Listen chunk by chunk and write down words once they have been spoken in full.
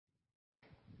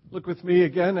Look with me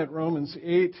again at Romans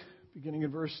 8, beginning in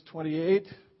verse 28,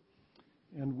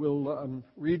 and we'll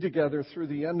read together through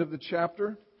the end of the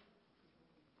chapter.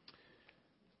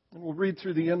 And we'll read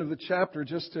through the end of the chapter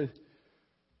just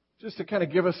to kind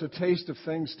of give us a taste of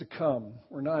things to come.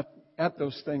 We're not at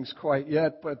those things quite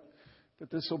yet, but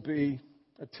this will be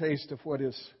a taste of what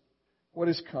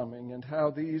is coming, and how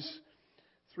these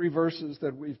three verses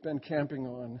that we've been camping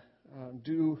on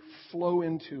do flow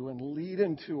into and lead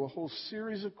into a whole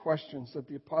series of questions that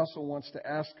the apostle wants to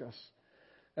ask us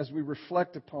as we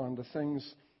reflect upon the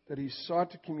things that he sought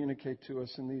to communicate to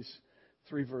us in these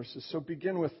three verses. So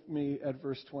begin with me at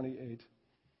verse 28.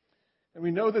 And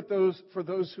we know that for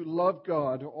those who love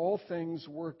God, all things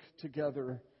work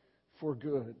together for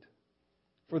good,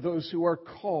 for those who are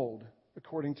called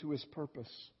according to his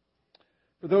purpose.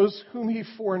 For those whom he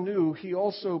foreknew, he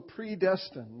also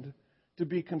predestined to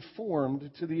be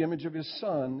conformed to the image of his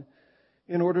Son,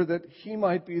 in order that he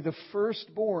might be the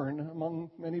firstborn among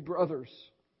many brothers.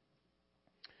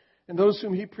 And those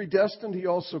whom he predestined, he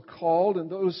also called, and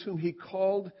those whom he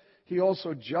called, he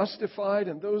also justified,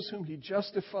 and those whom he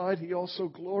justified, he also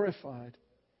glorified.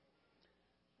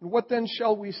 And what then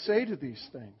shall we say to these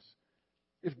things?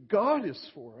 If God is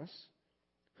for us,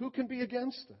 who can be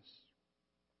against us?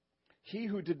 He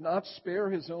who did not spare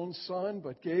his own Son,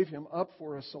 but gave him up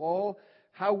for us all,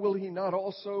 how will he not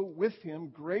also with him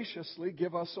graciously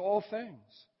give us all things?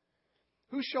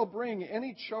 Who shall bring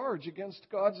any charge against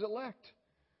God's elect?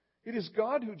 It is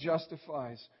God who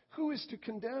justifies. Who is to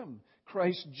condemn?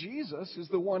 Christ Jesus is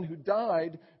the one who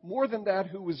died, more than that,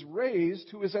 who was raised,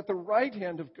 who is at the right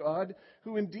hand of God,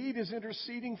 who indeed is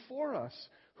interceding for us.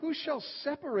 Who shall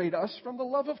separate us from the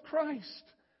love of Christ?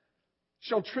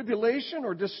 Shall tribulation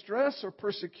or distress or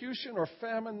persecution or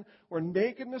famine or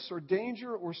nakedness or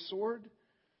danger or sword?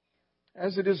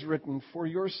 As it is written, for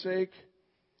your sake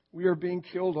we are being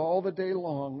killed all the day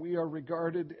long. We are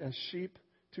regarded as sheep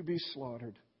to be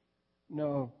slaughtered.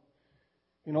 No,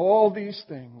 in all these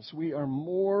things we are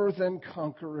more than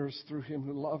conquerors through him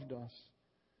who loved us.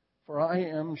 For I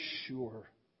am sure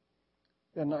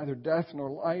that neither death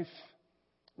nor life,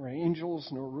 nor angels,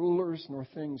 nor rulers, nor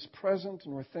things present,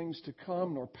 nor things to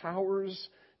come, nor powers,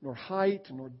 nor height,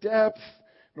 nor depth,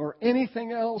 nor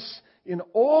anything else in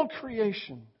all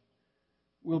creation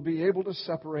will be able to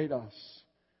separate us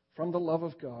from the love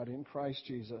of God in Christ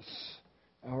Jesus,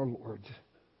 our Lord.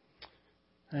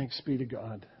 Thanks be to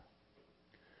God.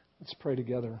 Let's pray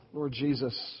together. Lord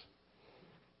Jesus,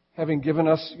 having given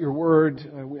us your word,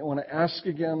 we want to ask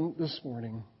again this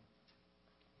morning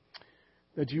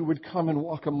that you would come and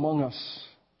walk among us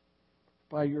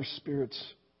by your Spirit's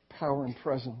power and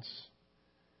presence,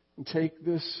 and take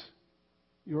this,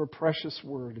 your precious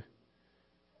word,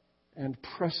 and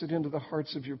press it into the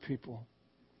hearts of your people,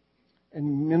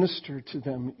 and minister to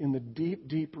them in the deep,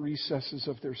 deep recesses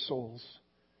of their souls,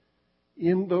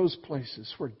 in those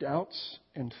places where doubts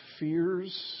and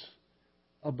fears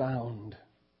abound,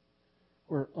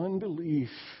 where unbelief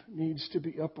needs to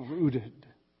be uprooted,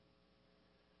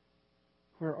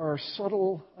 where our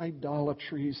subtle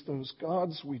idolatries, those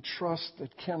gods we trust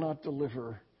that cannot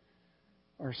deliver,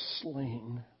 are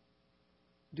slain.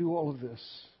 Do all of this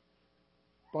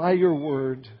by your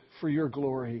word, for your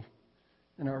glory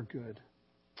and our good.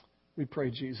 We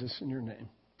pray, Jesus, in your name.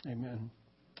 Amen.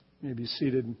 You may be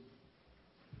seated.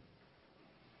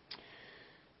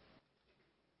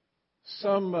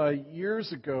 Some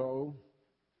years ago,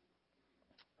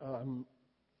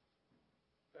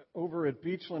 over at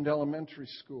Beachland Elementary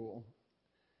School,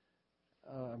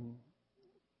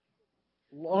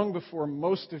 long before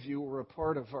most of you were a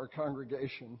part of our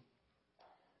congregation,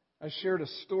 I shared a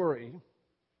story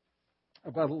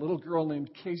about a little girl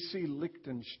named Casey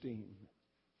Lichtenstein.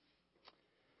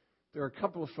 There are a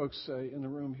couple of folks in the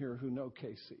room here who know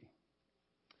Casey.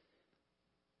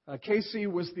 Casey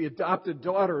was the adopted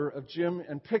daughter of Jim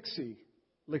and Pixie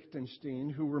Lichtenstein,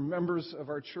 who were members of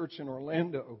our church in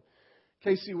Orlando.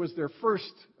 Casey was their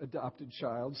first adopted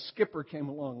child. Skipper came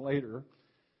along later.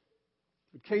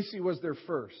 But Casey was their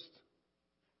first.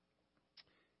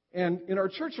 And in our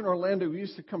church in Orlando, we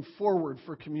used to come forward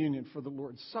for communion for the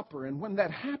Lord's Supper. And when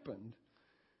that happened,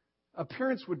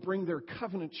 parents would bring their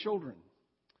covenant children.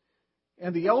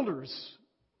 And the elders,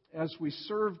 as we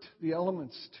served the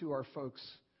elements to our folks,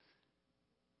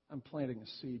 I'm planting a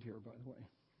seed here, by the way.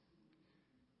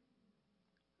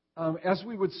 As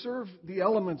we would serve the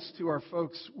elements to our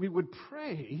folks, we would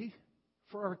pray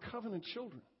for our covenant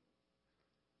children.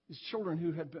 These children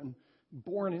who had been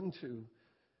born into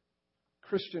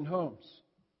Christian homes.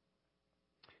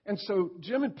 And so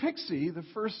Jim and Pixie, the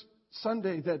first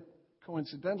Sunday that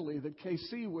coincidentally, that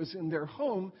KC was in their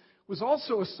home was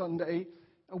also a Sunday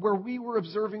where we were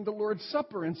observing the Lord's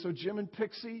Supper. And so Jim and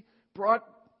Pixie brought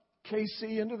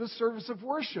KC into the service of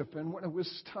worship. And when it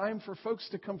was time for folks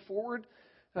to come forward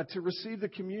to receive the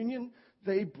communion,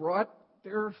 they brought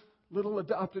their little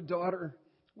adopted daughter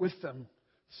with them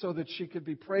so that she could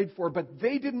be prayed for. But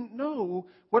they didn't know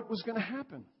what was going to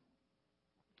happen.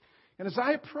 And as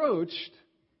I approached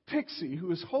Pixie, who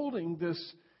was holding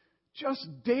this just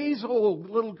days-old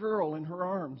little girl in her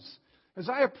arms, as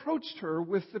I approached her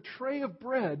with the tray of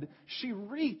bread, she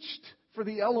reached for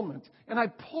the element, and I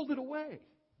pulled it away.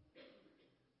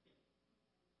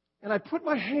 And I put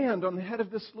my hand on the head of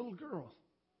this little girl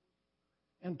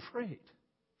and prayed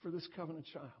for this covenant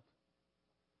child.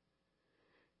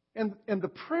 And the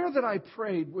prayer that I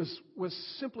prayed was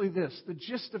simply this. The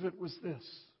gist of it was this.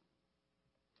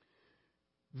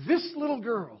 This little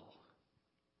girl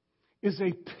is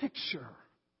a picture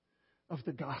of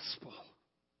the gospel.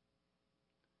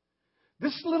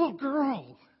 This little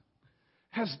girl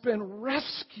has been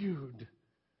rescued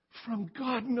from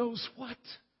God knows what.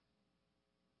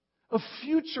 A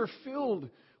future filled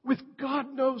with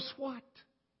God knows what.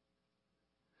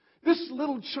 This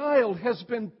little child has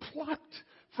been plucked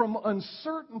from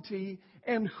uncertainty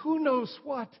and who knows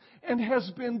what, and has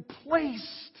been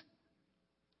placed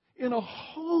in a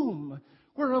home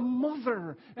where a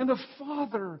mother and a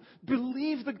father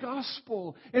believe the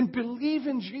gospel and believe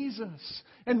in Jesus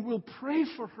and will pray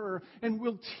for her and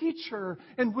will teach her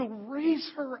and will raise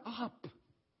her up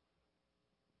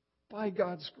by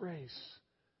God's grace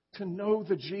to know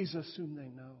the Jesus whom they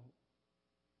know.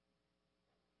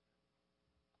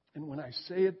 And when I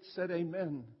said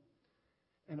amen,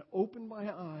 and opened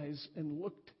my eyes and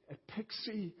looked at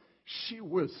Pixie, she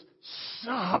was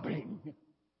sobbing.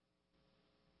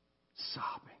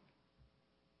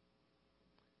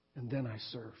 And then I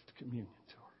served communion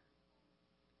to her.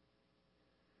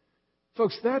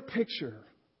 Folks, that picture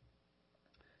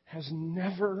has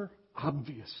never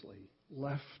obviously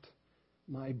left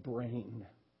my brain.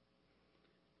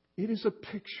 It is a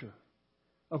picture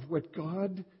of what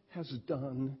God has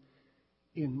done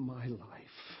in my life.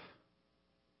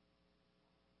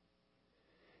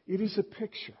 It is a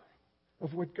picture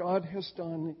of what God has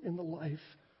done in the life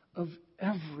of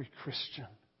every Christian.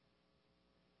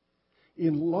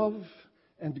 In love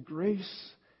and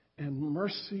grace and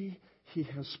mercy, He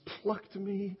has plucked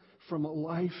me from a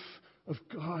life of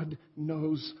God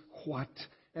knows what.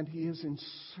 And He has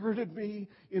inserted me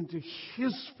into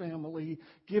His family,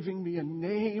 giving me a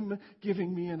name,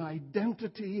 giving me an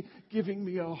identity, giving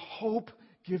me a hope,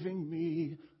 giving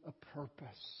me a purpose.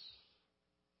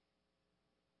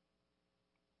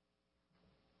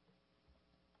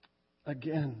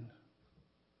 Again,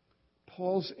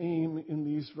 Paul's aim in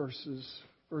these verses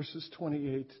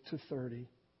 28 to 30,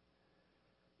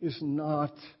 is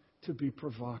not to be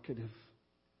provocative.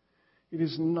 It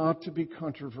is not to be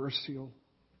controversial.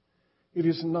 It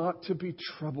is not to be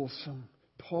troublesome.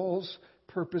 Paul's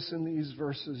purpose in these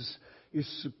verses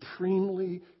is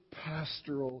supremely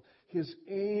pastoral. His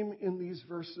aim in these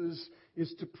verses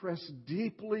is to press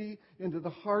deeply into the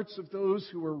hearts of those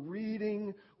who are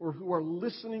reading or who are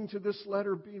listening to this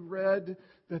letter be read,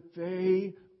 that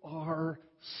they are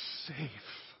safe.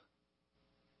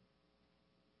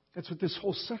 That's what this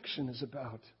whole section is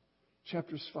about,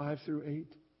 chapters 5 through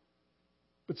 8.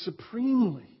 But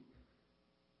supremely,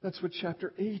 that's what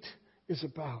chapter 8 is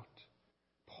about.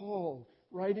 Paul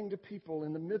writing to people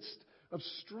in the midst of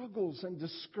struggles and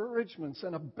discouragements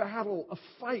and a battle, a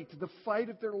fight, the fight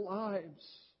of their lives.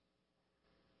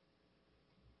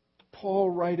 Paul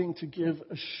writing to give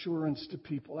assurance to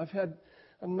people. I've had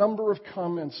a number of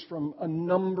comments from a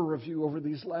number of you over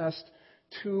these last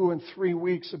 2 and 3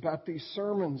 weeks about these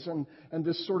sermons and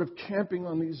this sort of camping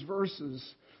on these verses.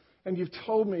 And you've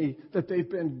told me that they've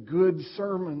been good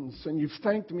sermons, and you've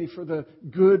thanked me for the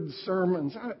good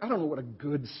sermons. I don't know what a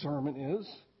good sermon is.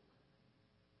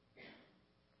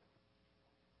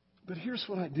 But here's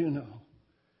what I do know.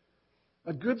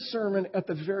 A good sermon, at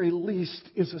the very least,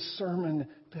 is a sermon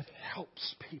that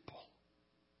helps people.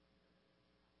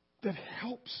 That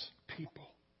helps people.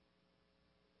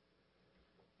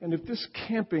 And if this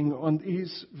camping on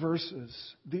these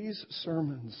verses, these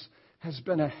sermons, has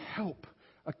been a help,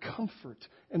 a comfort,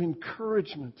 an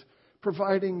encouragement,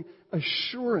 providing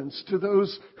assurance to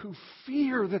those who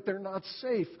fear that they're not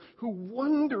safe, who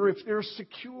wonder if they're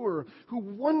secure, who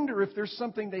wonder if there's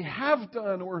something they have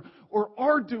done or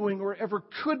are doing or ever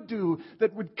could do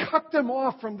that would cut them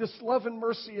off from this love and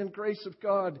mercy and grace of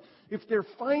God. If they're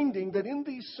finding that in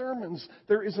these sermons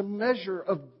there is a measure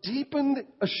of deepened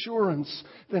assurance,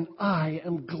 then I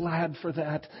am glad for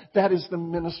that. That is the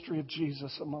ministry of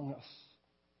Jesus among us.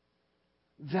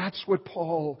 That's what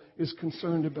Paul is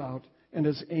concerned about and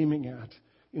is aiming at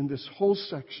in this whole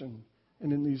section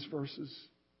and in these verses.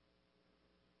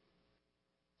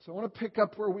 So I want to pick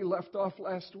up where we left off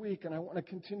last week, and I want to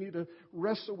continue to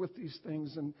wrestle with these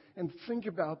things and think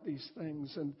about these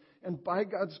things, and by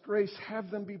God's grace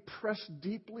have them be pressed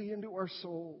deeply into our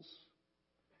souls.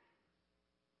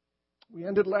 We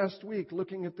ended last week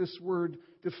looking at this word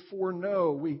to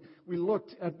foreknow. We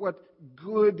looked at what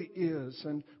good is,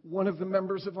 and one of the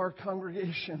members of our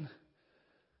congregation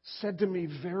said to me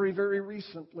very, very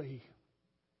recently,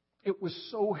 it was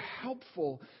so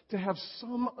helpful to have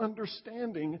some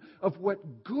understanding of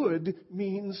what good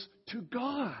means to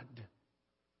God.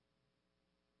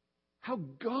 How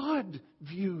God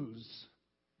views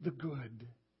the good.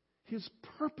 His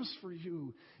purpose for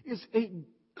you is a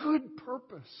good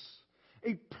purpose.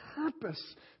 A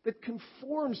purpose that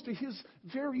conforms to His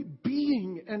very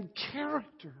being and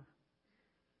character.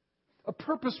 A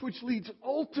purpose which leads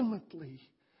ultimately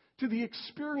to the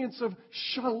experience of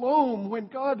shalom when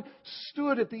God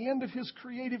stood at the end of His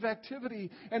creative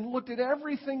activity and looked at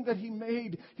everything that He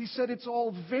made. He said it's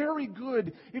all very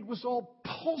good. It was all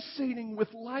pulsating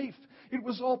with life. It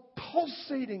was all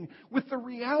pulsating with the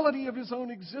reality of His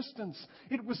own existence.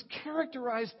 It was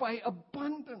characterized by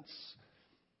abundance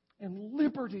and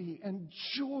liberty and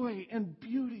joy and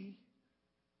beauty.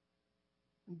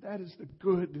 And that is the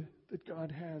good that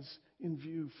God has in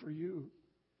view for you.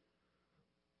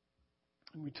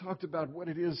 And we talked about what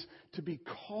it is to be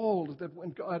called, that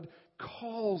when God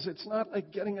calls, it's not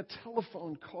like getting a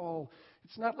telephone call.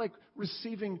 It's not like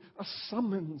receiving a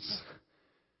summons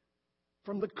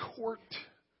from the court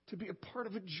to be a part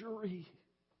of a jury.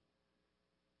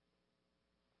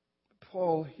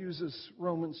 Paul uses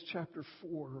Romans chapter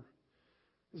 4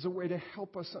 as a way to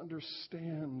help us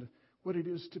understand what it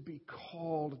is to be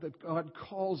called, that God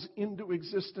calls into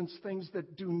existence things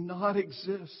that do not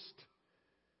exist.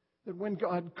 That when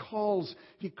God calls,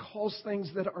 He calls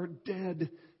things that are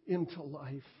dead into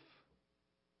life.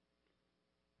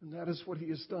 And that is what He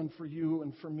has done for you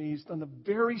and for me. He's done the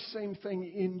very same thing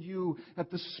in you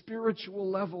at the spiritual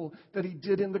level that He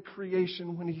did in the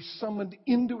creation when He summoned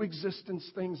into existence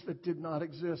things that did not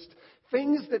exist.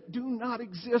 Things that do not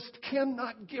exist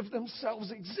cannot give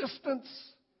themselves existence.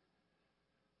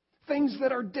 Things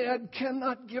that are dead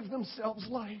cannot give themselves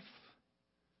life.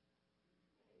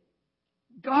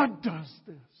 God does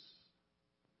this.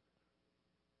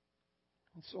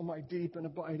 And so my deep and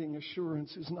abiding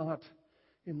assurance is not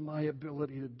in my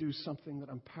ability to do something that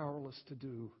I'm powerless to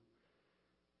do.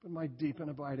 But my deep and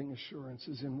abiding assurance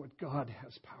is in what God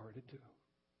has power to do.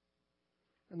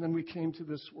 And then we came to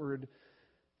this word,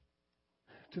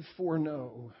 to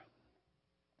foreknow.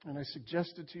 And I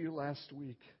suggested to you last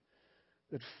week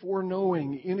that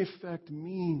foreknowing in effect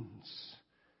means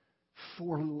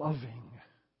foreloving.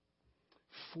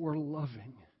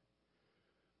 Foreloving.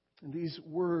 And these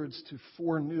words to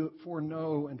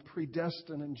foreknow and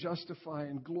predestine and justify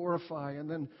and glorify. And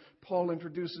then Paul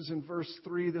introduces in verse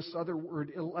 3 this other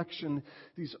word, election.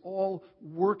 These all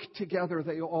work together.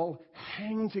 They all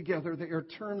hang together. They are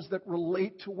terms that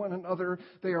relate to one another.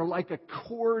 They are like a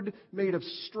cord made of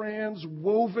strands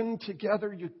woven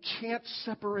together. You can't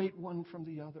separate one from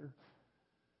the other.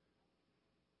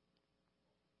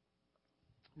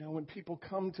 Now, when people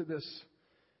come to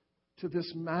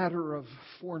this matter of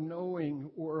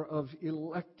foreknowing or of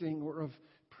electing or of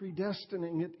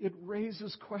predestining, it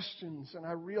raises questions, and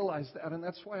I realize that, and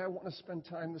that's why I want to spend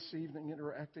time this evening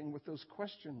interacting with those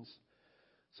questions.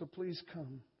 So please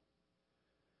come.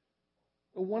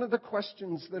 Well, one of the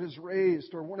questions that is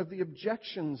raised, or one of the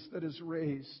objections that is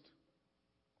raised,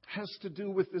 has to do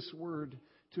with this word,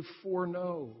 to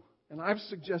foreknow. And I've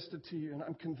suggested to you, and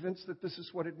I'm convinced that this is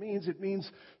what it means. It means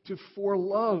to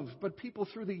forelove. But people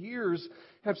through the years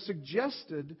have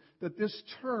suggested that this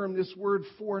term, this word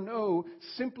foreknow,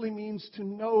 simply means to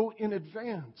know in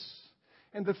advance.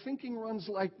 And the thinking runs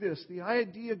like this. The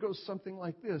idea goes something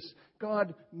like this.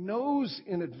 God knows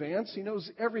in advance. He knows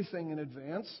everything in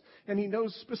advance. And He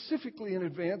knows specifically in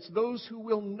advance those who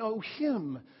will know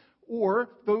Him, or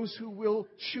those who will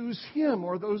choose Him,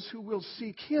 or those who will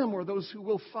seek Him, or those who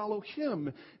will follow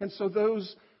Him. And so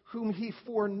those whom He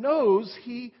foreknows,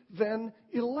 He then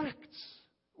elects,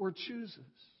 or chooses.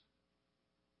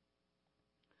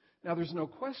 Now, there's no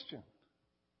question.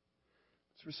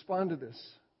 Let's respond to this.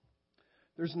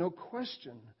 There's no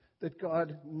question that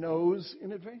God knows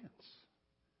in advance.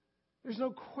 There's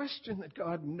no question that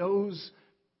God knows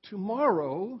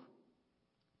tomorrow,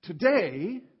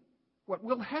 today, what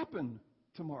will happen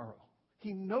tomorrow.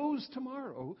 He knows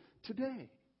tomorrow,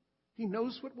 today. He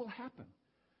knows what will happen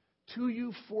to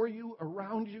you, for you,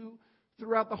 around you,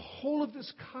 throughout the whole of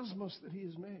this cosmos that He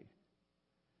has made.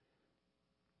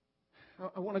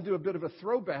 I want to do a bit of a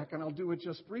throwback, and I'll do it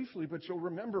just briefly, but you'll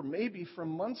remember maybe from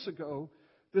months ago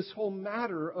this whole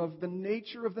matter of the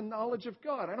nature of the knowledge of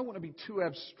God. I don't want to be too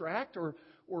abstract or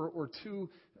too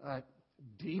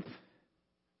deep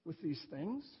with these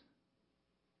things,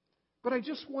 but I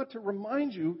just want to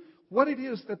remind you what it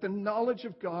is that the knowledge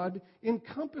of God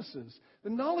encompasses. The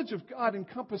knowledge of God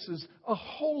encompasses a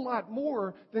whole lot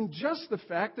more than just the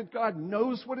fact that God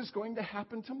knows what is going to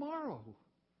happen tomorrow.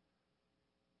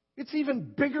 It's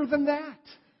even bigger than that.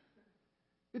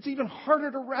 It's even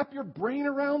harder to wrap your brain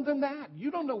around than that. You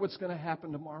don't know what's going to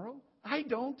happen tomorrow. I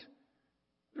don't.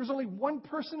 There's only one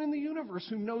person in the universe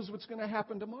who knows what's going to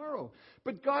happen tomorrow.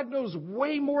 But God knows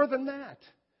way more than that.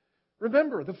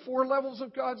 Remember, the 4 levels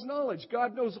of God's knowledge.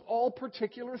 God knows all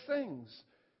particular things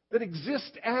that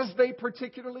exist as they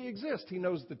particularly exist. He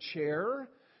knows the chair.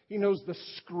 He knows the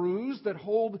screws that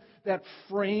hold that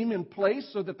frame in place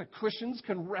so that the cushions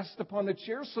can rest upon the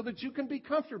chair so that you can be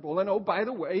comfortable. And oh, by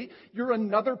the way, you're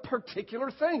another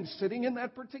particular thing sitting in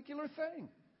that particular thing.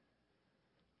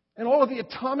 And all of the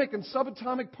atomic and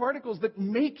subatomic particles that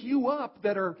make you up,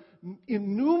 that are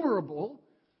innumerable,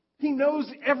 He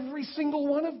knows every single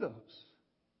one of those.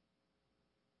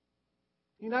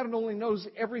 He not only knows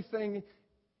everything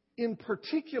in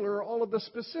particular, all of the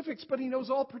specifics, but He knows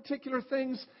all particular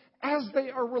things as they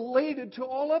are related to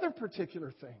all other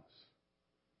particular things.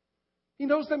 He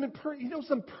knows them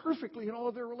perfectly in all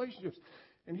of their relationships.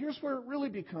 And here's where it really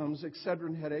becomes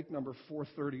Excedrin headache number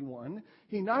 431.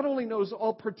 He not only knows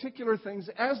all particular things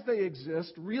as they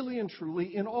exist, really and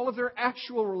truly, in all of their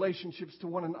actual relationships to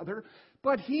one another,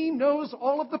 but He knows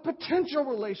all of the potential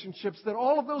relationships that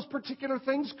all of those particular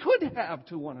things could have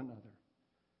to one another.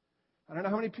 I don't know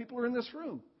how many people are in this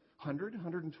room. 100,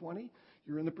 120.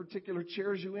 You're in the particular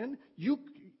chairs you're in. You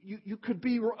could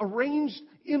be arranged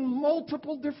in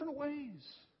multiple different ways.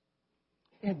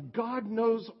 And God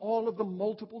knows all of the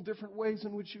multiple different ways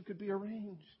in which you could be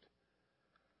arranged.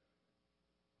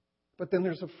 But then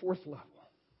there's a 4th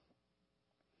level.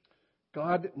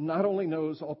 God not only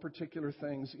knows all particular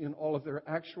things in all of their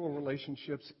actual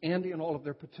relationships and in all of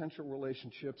their potential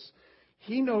relationships,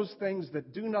 He knows things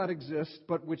that do not exist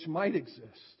but which might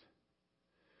exist.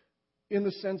 In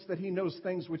the sense that He knows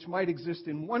things which might exist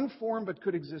in one form but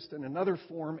could exist in another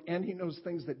form, and He knows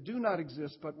things that do not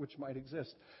exist but which might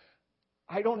exist.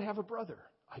 I don't have a brother.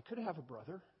 I could have a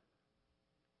brother.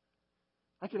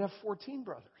 I could have 14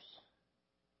 brothers.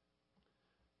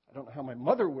 I don't know how my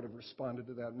mother would have responded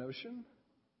to that notion.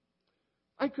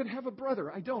 I could have a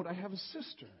brother. I don't. I have a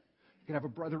sister. I could have a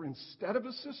brother instead of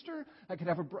a sister. I could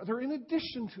have a brother in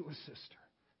addition to a sister.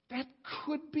 That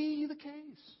could be the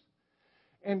case.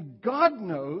 And God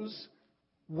knows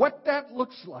what that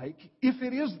looks like, if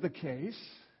it is the case,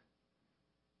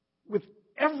 with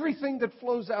everything that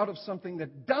flows out of something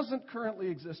that doesn't currently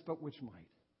exist but which might.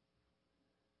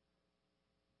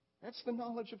 That's the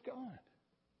knowledge of God.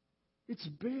 It's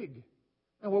big.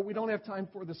 And what we don't have time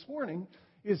for this morning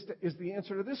is the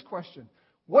answer to this question.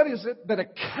 What is it that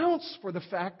accounts for the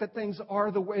fact that things are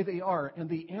the way they are? And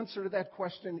the answer to that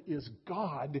question is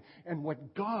God, and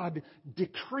what God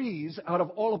decrees out of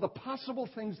all of the possible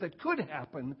things that could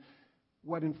happen,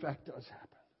 what in fact does happen.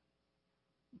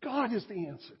 God is the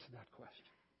answer to that question,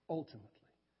 ultimately.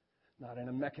 Not in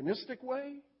a mechanistic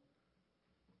way.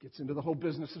 Gets into the whole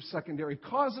business of secondary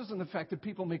causes and the fact that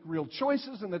people make real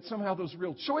choices and that somehow those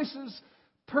real choices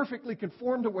perfectly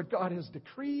conform to what God has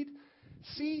decreed.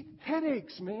 See,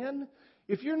 headaches, man.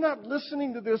 If you're not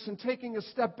listening to this and taking a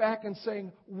step back and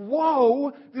saying,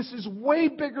 whoa, this is way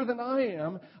bigger than I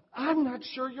am, I'm not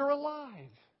sure you're alive.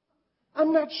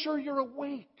 I'm not sure you're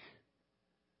awake.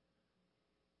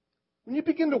 When you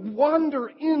begin to wander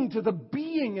into the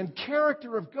being and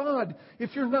character of God,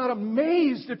 if you're not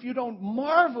amazed, if you don't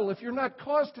marvel, if you're not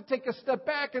caused to take a step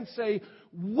back and say,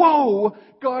 whoa,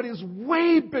 God is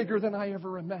way bigger than I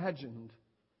ever imagined,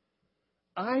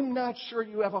 I'm not sure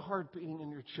you have a heart beating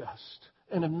in your chest,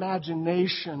 an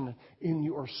imagination in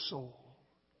your soul.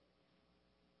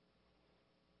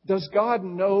 Does God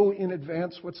know in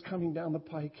advance what's coming down the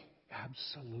pike?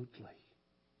 Absolutely.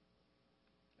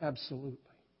 Absolutely.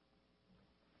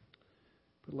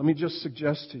 But let me just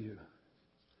suggest to you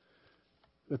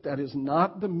that that is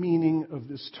not the meaning of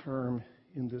this term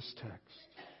in this text.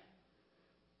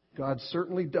 God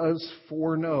certainly does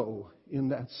foreknow in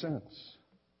that sense.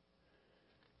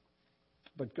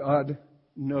 But God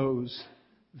knows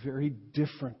very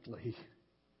differently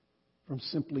from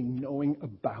simply knowing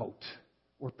about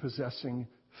or possessing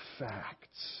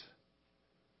facts.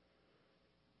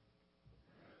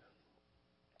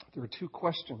 There are two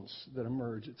questions that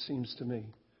emerge, it seems to me.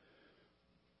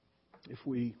 If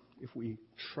we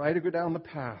try to go down the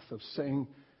path of saying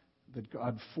that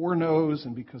God foreknows,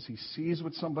 and because He sees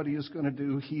what somebody is going to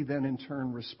do, He then in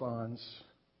turn responds,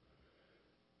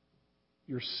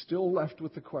 you're still left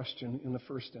with the question in the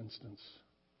first instance: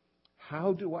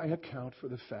 how do I account for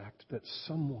the fact that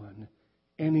someone,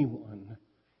 anyone,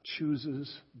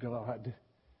 chooses God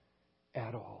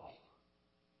at all?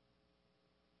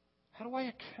 How do I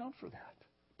account for that?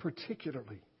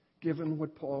 Particularly given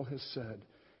what Paul has said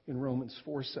in Romans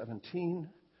 4:17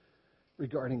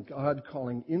 regarding God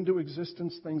calling into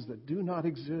existence things that do not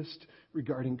exist,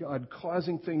 regarding God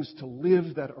causing things to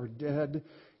live that are dead,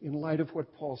 in light of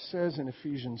what Paul says in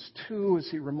Ephesians 2 as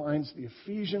he reminds the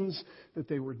Ephesians that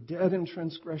they were dead in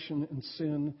transgression and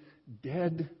sin,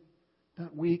 dead,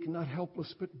 not weak, not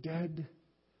helpless, but dead.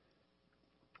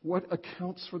 What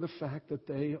accounts for the fact that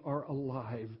they are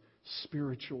alive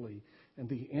spiritually? And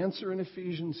the answer in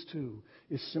Ephesians 2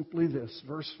 is simply this,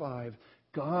 verse 5,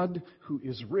 God, who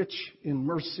is rich in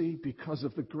mercy because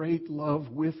of the great love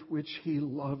with which He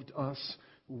loved us,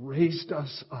 raised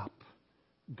us up.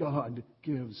 God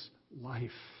gives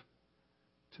life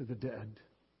to the dead.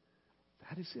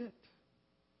 That is it.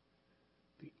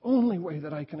 The only way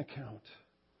that I can account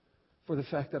for the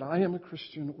fact that I am a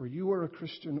Christian, or you are a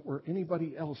Christian, or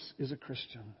anybody else is a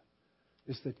Christian,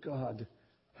 is that God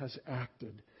has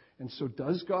acted. And so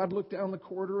does God look down the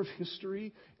corridor of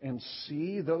history and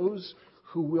see those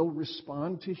who will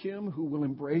respond to Him, who will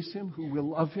embrace Him, who will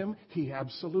love Him? He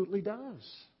absolutely does.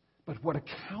 But what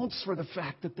accounts for the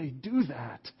fact that they do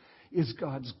that is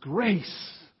God's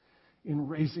grace in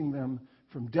raising them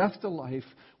from death to life,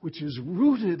 which is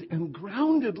rooted and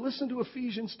grounded, listen to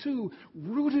Ephesians 2,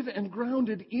 rooted and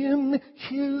grounded in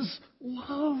His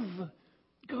love.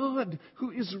 God,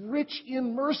 who is rich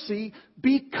in mercy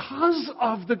because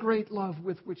of the great love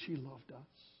with which He loved us.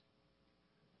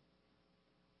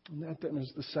 And that then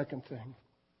is the second thing,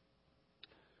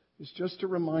 is just to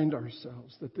remind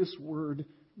ourselves that this word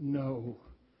know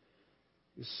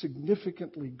is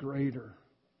significantly greater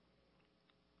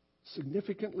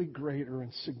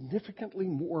and significantly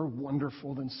more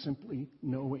wonderful than simply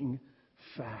knowing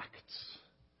facts.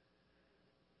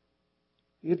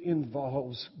 It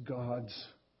involves God's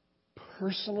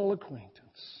personal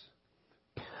acquaintance,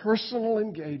 personal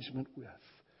engagement with,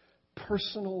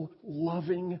 personal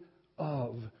loving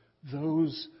of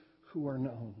those who are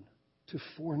known. To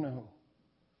foreknow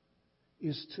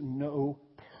is to know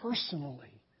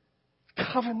personally,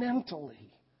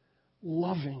 covenantally,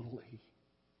 lovingly.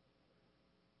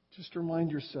 Just remind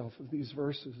yourself of these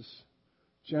verses.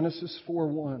 Genesis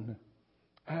 4:1.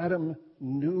 Adam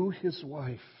knew his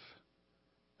wife.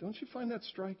 Don't you find that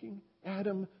striking?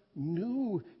 Adam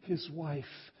knew his wife,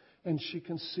 and she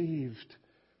conceived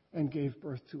and gave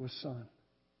birth to a son.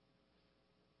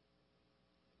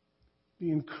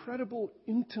 The incredible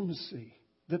intimacy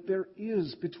that there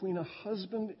is between a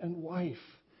husband and wife,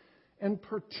 and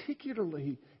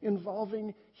particularly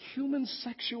involving human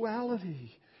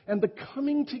sexuality and the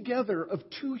coming together of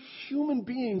two human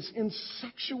beings in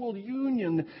sexual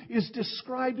union, is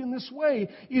described in this way.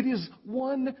 It is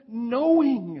one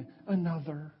knowing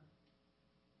another.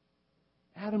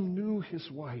 Adam knew his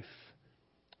wife,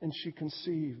 and she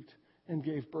conceived and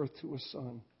gave birth to a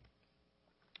son.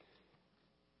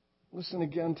 Listen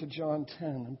again to John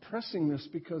 10. I'm pressing this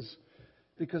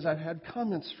because I've had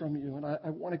comments from you, and I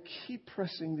want to keep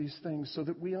pressing these things so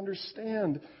that we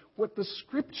understand what the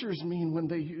Scriptures mean when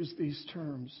they use these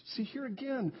terms. See, here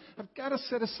again, I've got to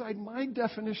set aside my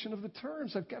definition of the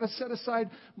terms. I've got to set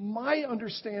aside my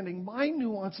understanding, my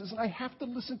nuances, and I have to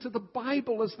listen to the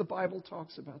Bible as the Bible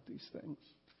talks about these things.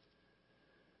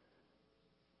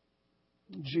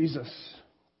 Jesus,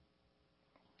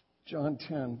 John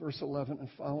 10, verse 11 and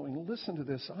following. Listen to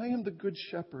this. I am the good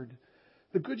shepherd.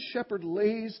 The good shepherd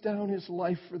lays down his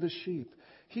life for the sheep.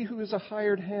 He who is a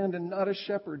hired hand and not a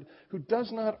shepherd, who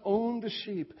does not own the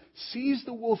sheep, sees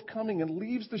the wolf coming and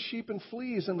leaves the sheep and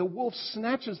flees, and the wolf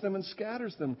snatches them and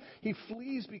scatters them. He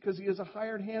flees because he is a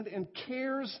hired hand and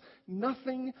cares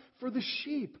nothing for the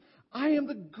sheep. I am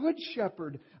the good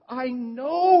shepherd. I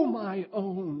know my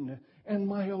own, and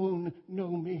my own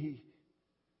know me.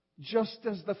 just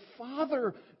as the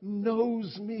Father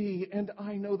knows me, and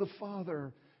I know the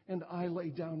Father, and I lay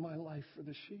down my life for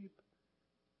the sheep.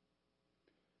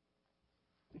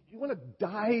 You want to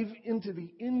dive into the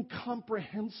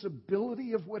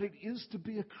incomprehensibility of what it is to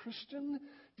be a Christian?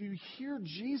 Do you hear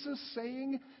Jesus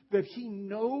saying that He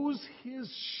knows His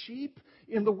sheep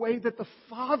in the way that the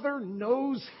Father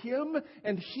knows Him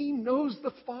and He knows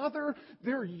the Father?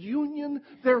 Their union,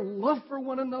 their love for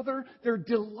one another, their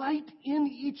delight in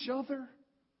each other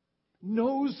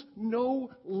knows no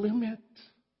limit.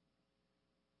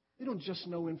 They don't just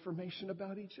know information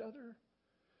about each other.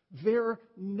 Their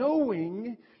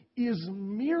knowing is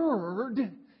mirrored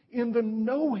in the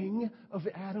knowing of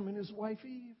Adam and his wife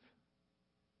Eve.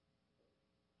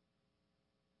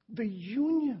 The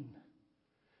union,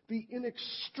 the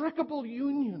inextricable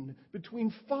union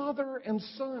between Father and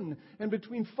Son and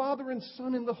between Father and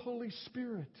Son in the Holy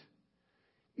Spirit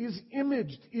is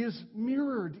imaged, is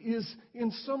mirrored, is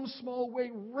in some small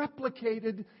way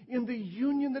replicated in the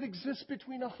union that exists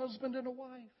between a husband and a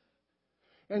wife.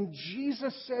 And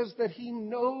Jesus says that He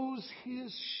knows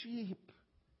His sheep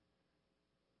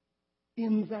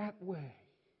in that way,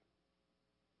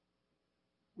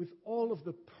 with all of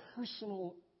the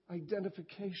personal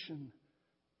identification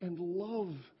and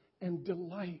love and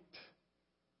delight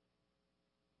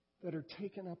that are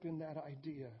taken up in that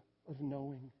idea of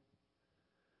knowing.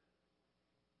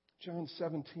 John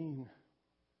 17,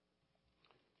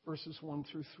 verses 1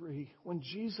 through 3. When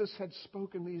Jesus had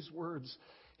spoken these words,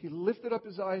 He lifted up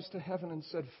His eyes to heaven and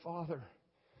said, Father,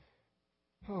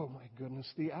 oh my goodness,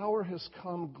 the hour has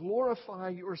come. Glorify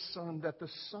your Son, that the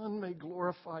Son may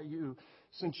glorify you,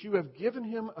 since you have given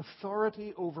Him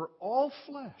authority over all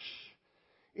flesh,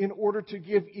 in order to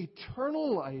give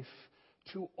eternal life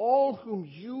to all whom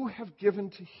you have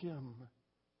given to Him.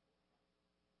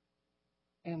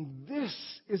 And this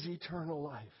is eternal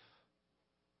life,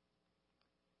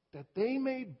 that they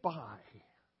may buy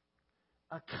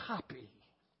a copy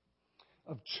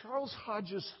of Charles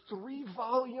Hodge's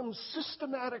 3-volume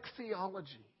systematic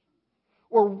theology,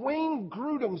 or Wayne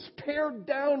Grudem's pared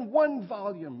down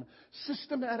 1-volume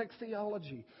systematic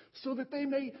theology, so that they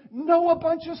may know a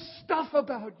bunch of stuff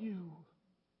about you.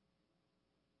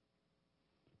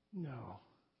 No.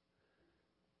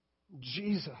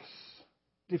 Jesus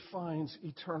defines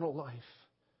eternal life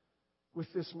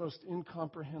with this most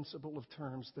incomprehensible of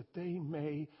terms, that they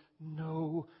may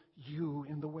know you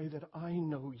in the way that I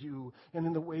know you, and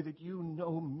in the way that you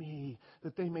know me,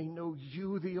 that they may know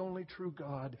you, the only true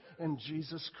God, and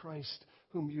Jesus Christ,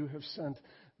 whom you have sent.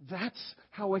 That's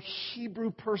how a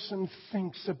Hebrew person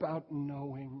thinks about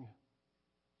knowing.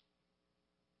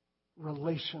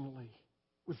 Relationally,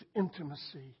 with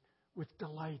intimacy, with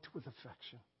delight, with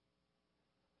affection.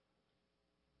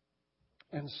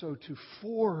 And so to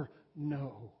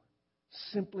foreknow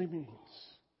simply means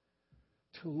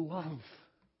to love,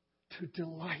 to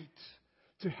delight,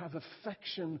 to have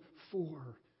affection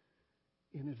for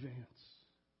in advance.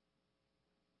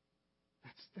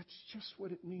 That's just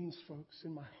what it means, folks.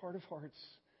 In my heart of hearts,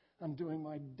 I'm doing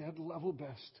my dead level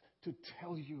best to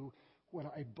tell you what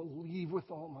I believe with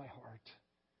all my heart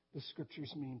the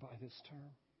Scriptures mean by this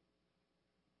term.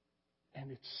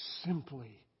 And it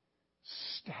simply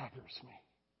staggers me.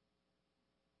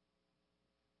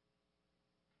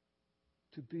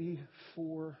 To be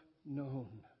foreknown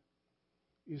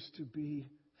is to be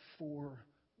foreloved.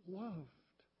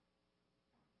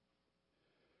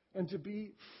 And to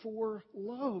be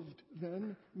foreloved,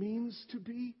 then, means to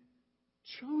be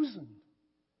chosen.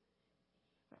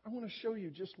 I want to show you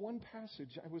just one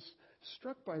passage. I was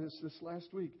struck by this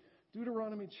last week.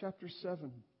 Deuteronomy chapter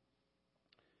 7.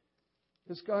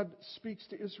 As God speaks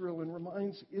to Israel and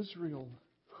reminds Israel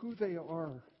who they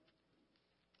are.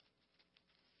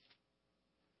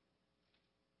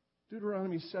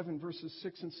 Deuteronomy 7, verses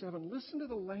 6 and 7. Listen to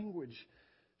the language.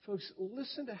 Folks,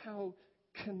 listen to how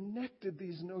connected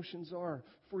these notions are.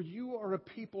 For you are a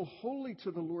people holy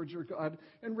to the Lord your God.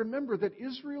 And remember that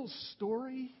Israel's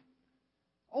story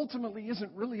ultimately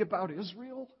isn't really about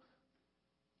Israel.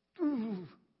 Ooh,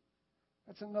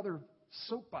 that's another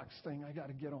soapbox thing I got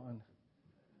to get on.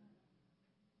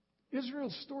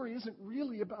 Israel's story isn't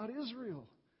really about Israel.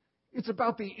 It's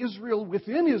about the Israel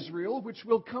within Israel, which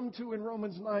we'll come to in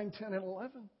Romans 9, 10, and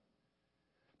 11.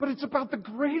 But it's about the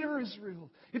greater Israel.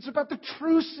 It's about the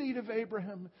true seed of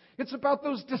Abraham. It's about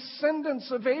those descendants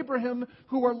of Abraham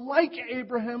who are like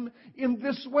Abraham in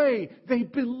this way. They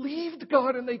believed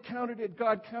God and they counted it.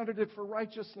 God counted it for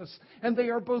righteousness. And they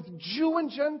are both Jew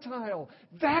and Gentile.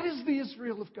 That is the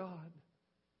Israel of God.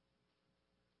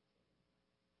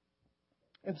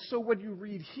 And so when you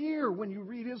read here, when you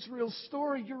read Israel's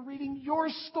story, you're reading your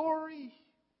story.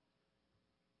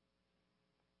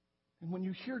 And when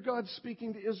you hear God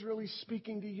speaking to Israel, He's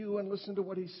speaking to you, and listen to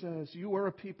what He says. You are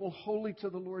a people holy to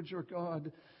the Lord your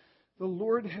God. The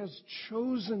Lord has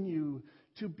chosen you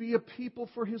to be a people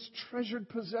for His treasured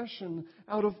possession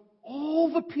out of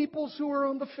all the peoples who are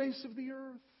on the face of the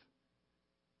earth.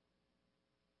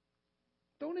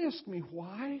 Don't ask me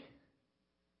why.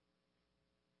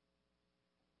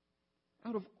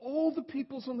 Out of all the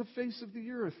peoples on the face of the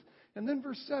earth. And then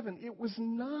verse 7, it was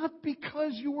not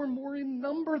because you were more in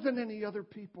number than any other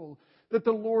people that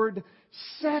the Lord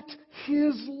set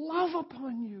His love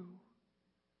upon you,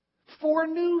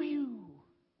 foreknew you,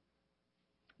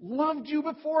 loved you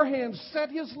beforehand,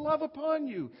 set His love upon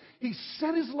you. He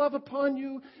set His love upon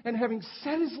you, and having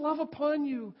set His love upon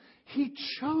you, He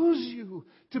chose you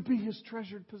to be His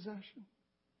treasured possession.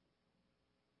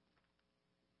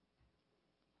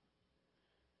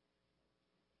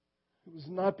 It was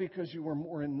not because you were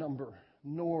more in number,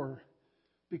 nor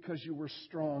because you were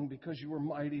strong, because you were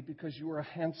mighty, because you were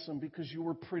handsome, because you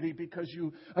were pretty, because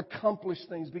you accomplished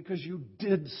things, because you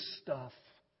did stuff.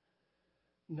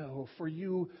 No, for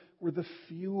you were the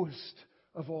fewest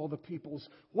of all the peoples.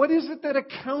 What is it that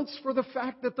accounts for the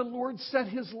fact that the Lord set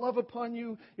His love upon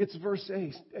you? It's verse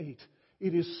 8.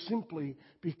 It is simply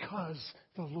because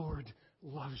the Lord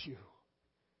loves you.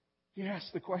 You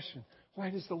ask the question, why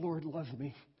does the Lord love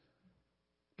me?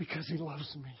 Because He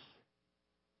loves me.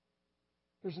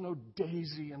 There's no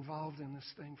daisy involved in this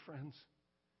thing, friends.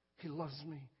 He loves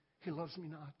me. He loves me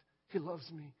not. He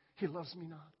loves me. He loves me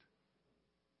not.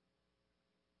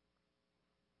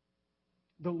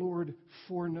 The Lord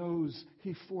foreknows,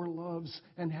 He foreloves,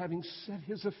 and having set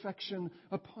His affection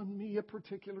upon me, a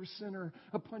particular sinner,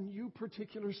 upon you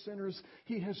particular sinners,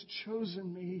 He has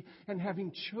chosen me, and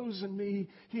having chosen me,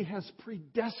 He has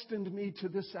predestined me to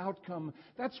this outcome.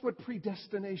 That's what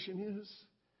predestination is.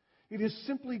 It is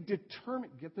simply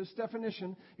get this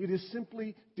definition, it is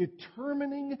simply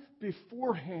determining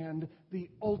beforehand the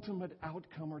ultimate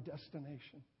outcome or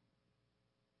destination.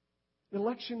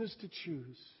 Election is to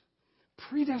choose.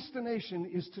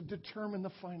 Predestination is to determine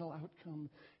the final outcome.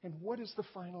 And what is the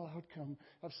final outcome?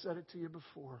 I've said it to you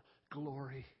before.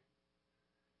 Glory.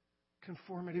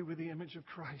 Conformity with the image of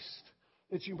Christ.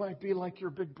 That you might be like your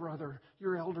big brother,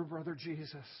 your elder brother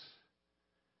Jesus.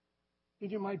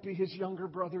 And you might be His younger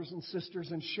brothers and sisters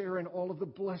and share in all of the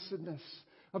blessedness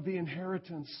of the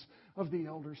inheritance of the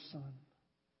elder son.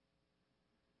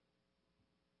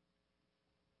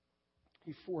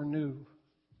 He foreknew,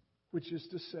 which is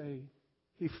to say,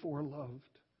 He foreloved,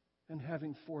 and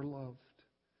having foreloved,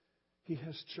 He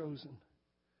has chosen,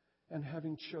 and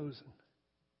having chosen,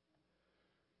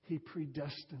 He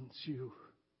predestines you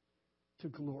to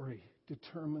glory,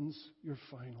 determines your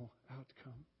final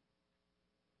outcome.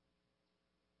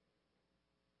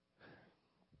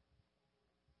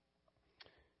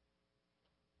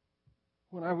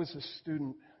 When I was a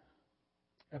student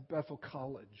at Bethel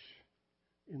College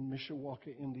in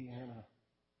Mishawaka, Indiana,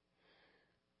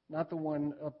 not the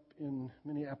one up in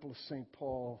Minneapolis, St.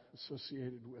 Paul,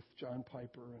 associated with John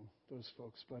Piper and those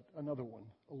folks, but another one,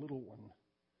 a little one.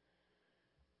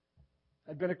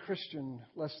 I'd been a Christian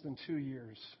less than 2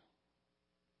 years.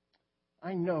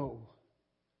 I know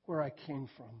where I came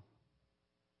from.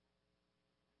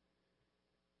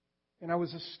 And I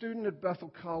was a student at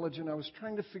Bethel College, and I was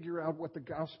trying to figure out what the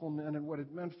gospel meant and what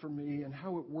it meant for me and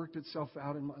how it worked itself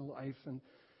out in my life.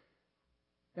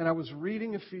 And I was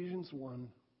reading Ephesians 1.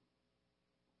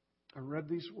 I read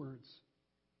these words.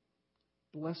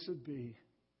 Blessed be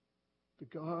the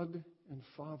God and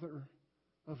Father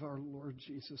of our Lord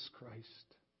Jesus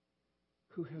Christ,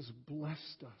 who has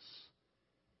blessed us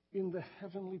in the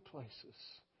heavenly places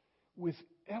with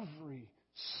every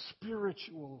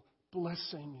spiritual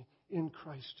blessing in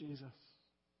Christ Jesus,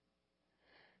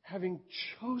 having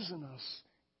chosen us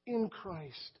in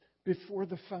Christ before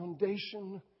the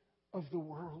foundation of the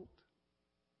world.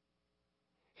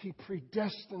 He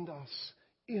predestined us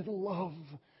in love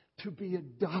to be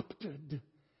adopted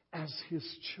as His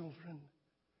children,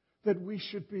 that we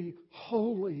should be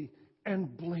holy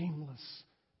and blameless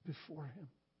before Him.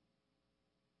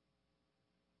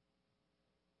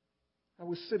 I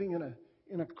was sitting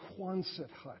in a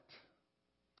Quonset hut,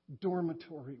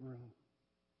 dormitory room,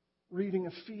 reading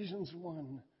Ephesians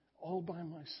 1 all by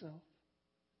myself.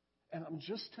 And I'm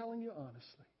just telling you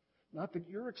honestly, not that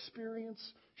your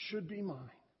experience should be mine,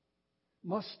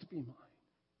 must be mine.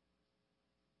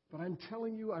 But I'm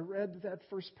telling you, I read that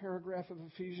first paragraph of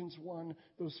Ephesians 1,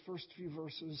 those first few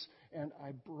verses, and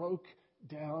I broke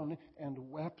down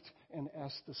and wept and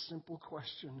asked the simple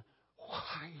question, why?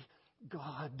 why,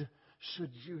 God,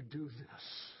 should you do this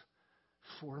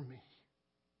for me?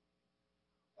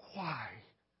 Why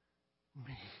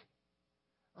me?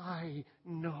 I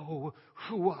know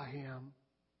who I am.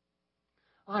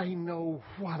 I know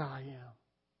what I am.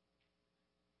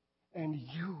 And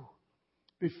you,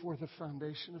 before the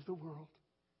foundation of the world,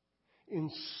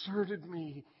 inserted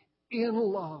me in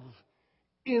love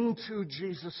into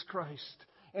Jesus Christ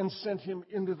and sent him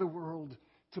into the world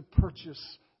to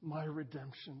purchase my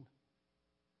redemption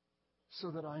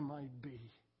so that I might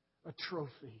be a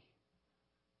trophy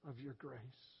of your grace.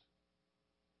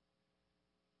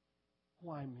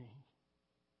 Why me?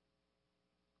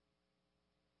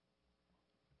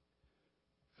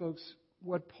 Folks,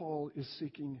 what Paul is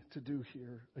seeking to do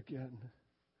here, again,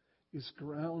 is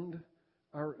ground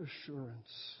our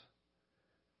assurance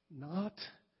not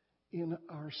in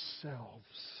ourselves,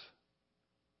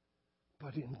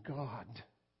 but in God.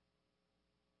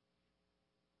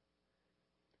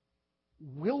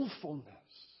 Willfulness,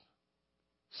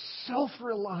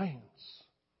 self-reliance,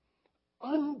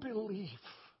 unbelief,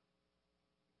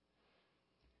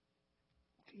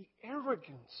 the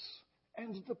arrogance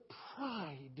and the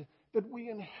pride that we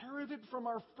inherited from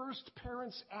our first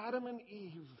parents, Adam and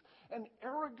Eve, an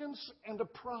arrogance and a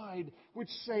pride which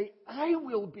say, I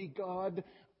will be God,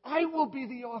 I will be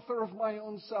the author of my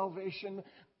own salvation,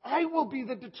 I will be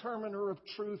the determiner of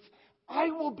truth, I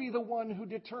will be the one who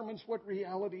determines what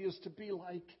reality is to be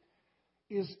like,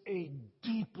 is a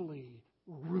deeply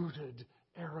rooted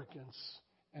arrogance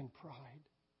and pride.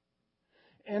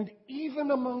 And even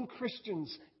among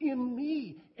Christians, in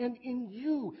me and in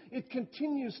you, it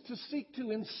continues to seek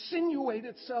to insinuate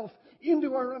itself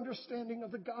into our understanding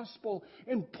of the gospel.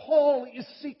 And Paul is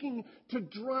seeking to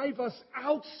drive us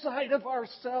outside of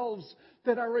ourselves,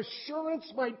 that our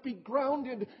assurance might be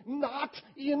grounded not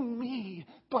in me,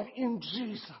 but in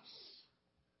Jesus.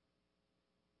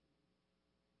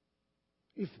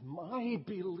 If my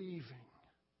believing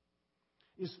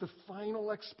is the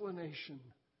final explanation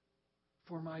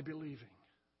for my believing,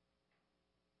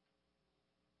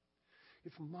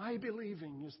 if my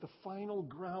believing is the final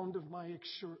ground of my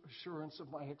assurance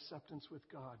of my acceptance with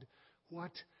God,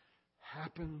 what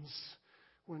happens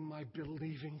when my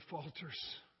believing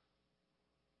falters?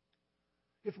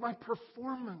 If my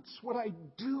performance, what I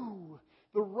do,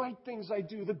 the right things I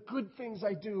do, the good things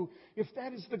I do, if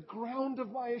that is the ground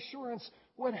of my assurance,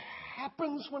 what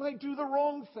happens when I do the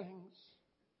wrong things?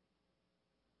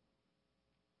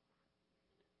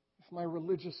 If my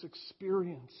religious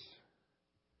experience,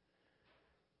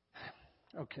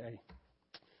 okay,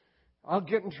 I'll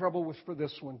get in trouble for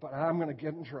this one, but I'm going to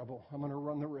get in trouble. I'm going to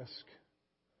run the risk.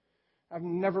 I've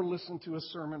never listened to a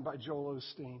sermon by Joel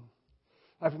Osteen.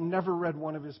 I've never read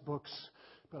one of his books,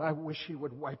 but I wish he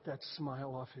would wipe that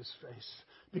smile off his face,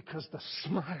 because the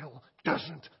smile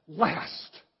doesn't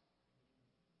last.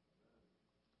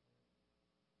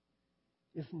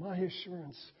 If my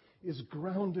assurance is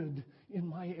grounded in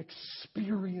my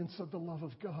experience of the love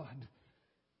of God,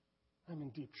 I'm in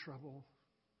deep trouble.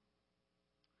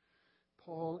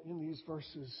 Paul, in these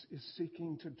verses, is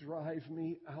seeking to drive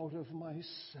me out of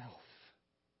myself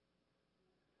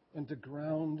and to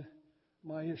ground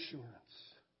my assurance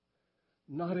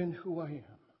not in who I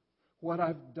am, what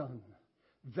I've done,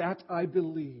 that I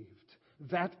believed,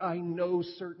 that I know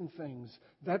certain things,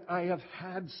 that I have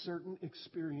had certain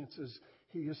experiences.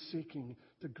 He is seeking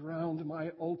to ground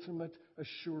my ultimate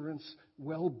assurance,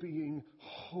 well-being,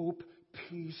 hope,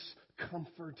 peace,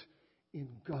 comfort in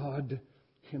God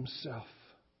Himself.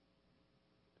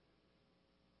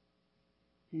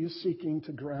 He is seeking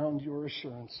to ground your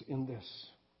assurance in this,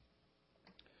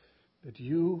 that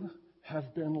you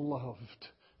have been loved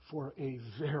for a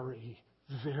very,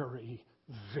 very,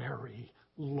 very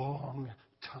long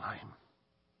time.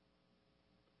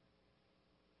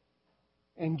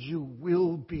 And you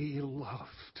will be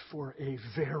loved for a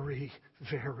very,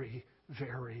 very,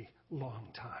 very long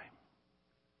time.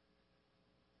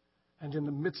 And in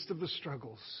the midst of the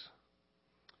struggles,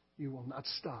 you will not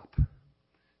stop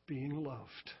being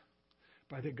loved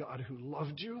by the God who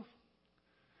loved you,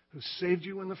 who saved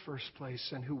you in the first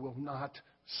place, and who will not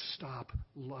stop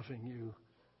loving you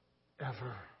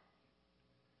ever.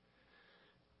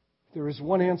 There is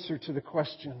one answer to the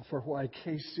question for why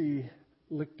Casey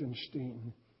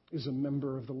Lichtenstein is a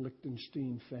member of the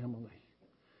Lichtenstein family.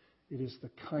 It is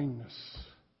the kindness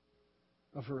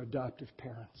of her adoptive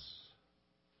parents.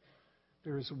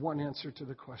 There is one answer to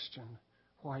the question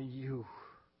why you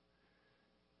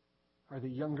are the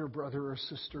younger brother or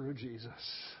sister of Jesus.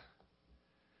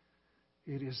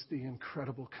 It is the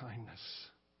incredible kindness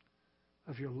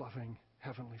of your loving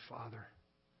Heavenly Father.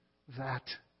 That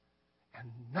and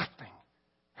nothing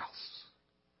else.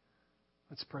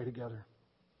 Let's pray together.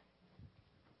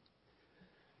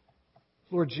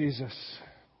 Lord Jesus,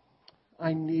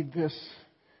 I need this.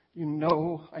 You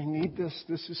know I need this.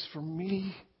 This is for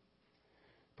me,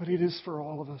 but it is for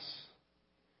all of us.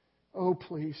 Oh,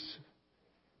 please,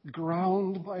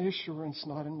 ground my assurance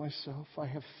not in myself. I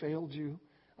have failed you.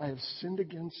 I have sinned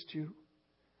against you.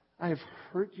 I have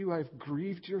hurt you. I have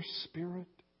grieved your spirit.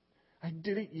 I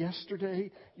did it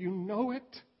yesterday. You know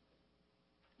it.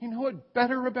 You know it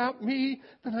better about me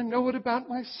than I know it about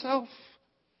myself.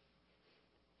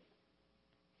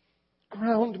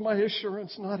 Ground my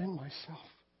assurance not in myself,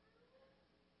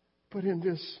 but in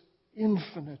this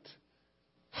infinite,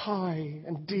 high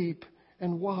and deep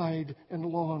and wide and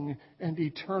long and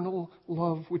eternal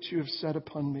love which you have set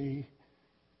upon me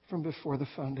from before the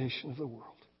foundation of the world.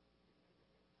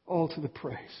 All to the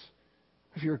praise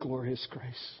of your glorious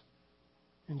grace.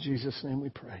 In Jesus' name we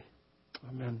pray.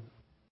 Amen.